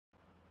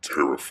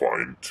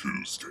Terrifying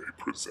Tuesday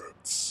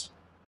presents.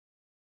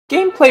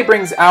 Gameplay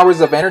brings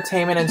hours of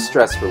entertainment and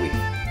stress relief.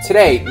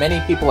 Today, many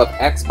people have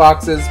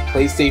Xboxes,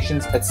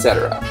 PlayStations,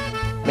 etc.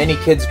 Many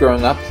kids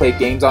growing up play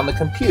games on the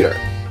computer.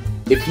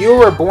 If you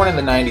were born in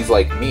the 90s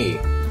like me,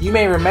 you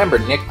may remember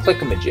Nick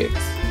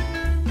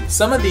Clickamajigs.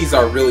 Some of these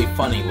are really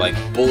funny, like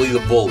Bully the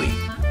Bully.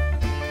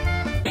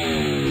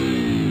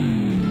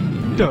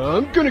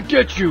 I'm gonna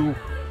get you!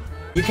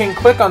 You can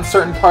click on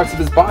certain parts of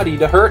his body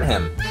to hurt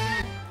him.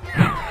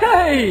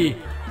 Hey!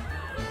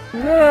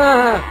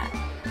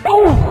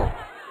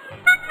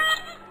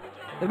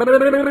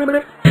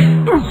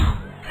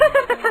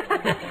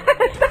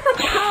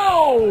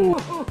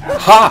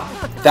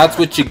 Ha! That's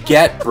what you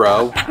get,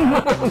 bro.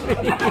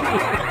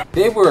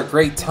 They were a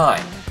great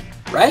time,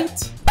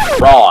 right?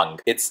 Wrong.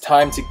 It's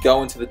time to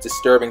go into the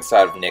disturbing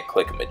side of Nick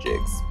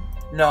Clickamajigs.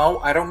 No,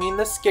 I don't mean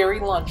the scary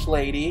lunch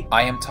lady.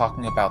 I am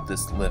talking about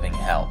this living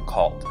hell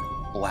called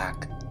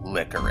Black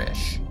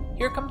Licorice.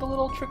 Here come the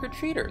little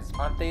trick-or-treaters.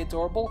 Aren't they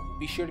adorable?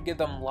 Be sure to give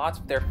them lots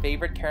of their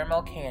favorite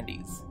caramel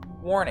candies.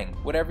 Warning,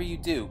 whatever you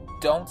do,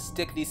 don't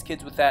stick these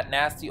kids with that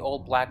nasty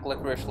old black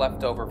licorice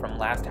leftover from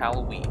last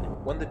Halloween.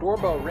 When the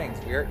doorbell rings,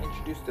 we are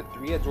introduced to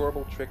 3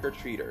 adorable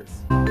trick-or-treaters.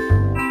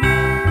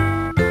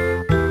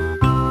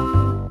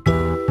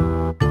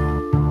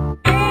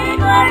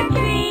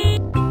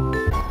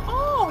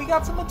 Oh, we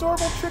got some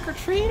adorable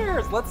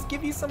trick-or-treaters! Let's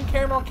give you some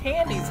caramel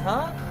candies,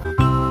 huh?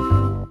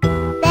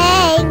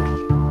 Thanks.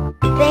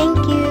 Thank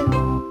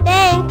you.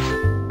 Thanks.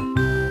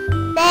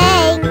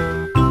 Thanks.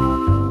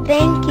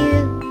 Thank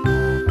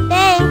you.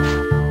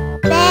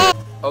 Thanks. Thanks.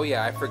 Oh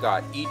yeah, I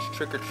forgot. Each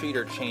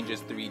trick-or-treater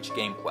changes through each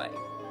gameplay.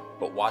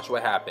 But watch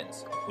what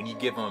happens when you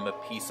give them a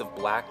piece of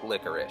black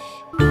licorice.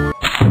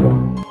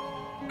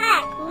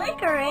 Black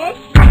licorice?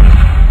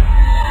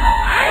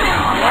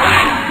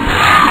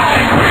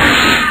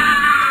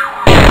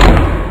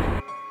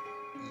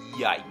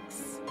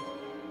 Yikes.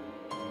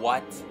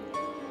 What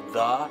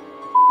the?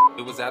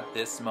 It was at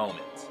this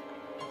moment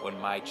when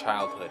my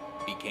childhood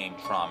became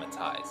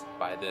traumatized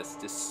by this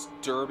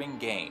disturbing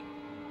game.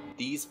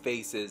 These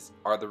faces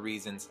are the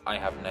reasons I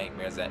have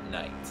nightmares at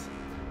night.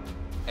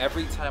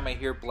 Every time I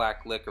hear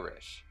black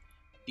licorice,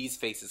 these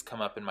faces come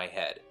up in my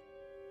head.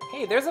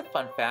 Hey, there's a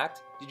fun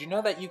fact. Did you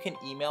know that you can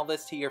email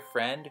this to your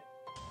friend?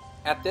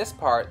 At this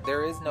part,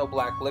 there is no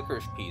black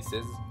licorice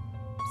pieces.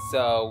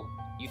 So,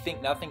 you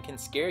think nothing can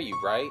scare you,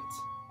 right?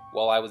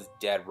 Well, I was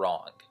dead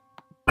wrong.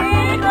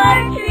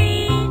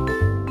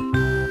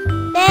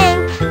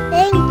 Thanks.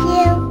 Thank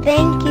you.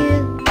 Thank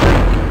you.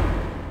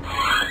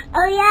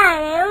 Oh yeah,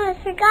 I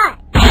almost forgot.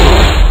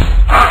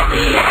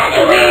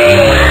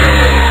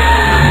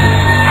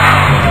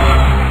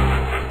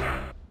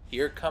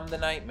 Here come the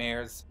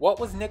nightmares. What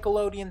was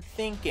Nickelodeon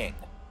thinking?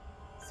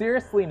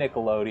 Seriously,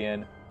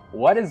 Nickelodeon,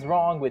 what is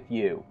wrong with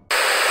you?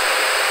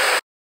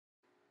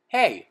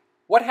 Hey,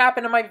 what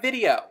happened to my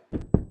video?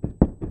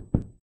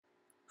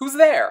 Who's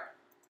there?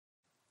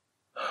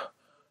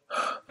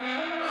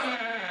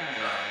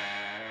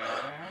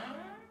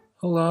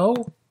 Hello?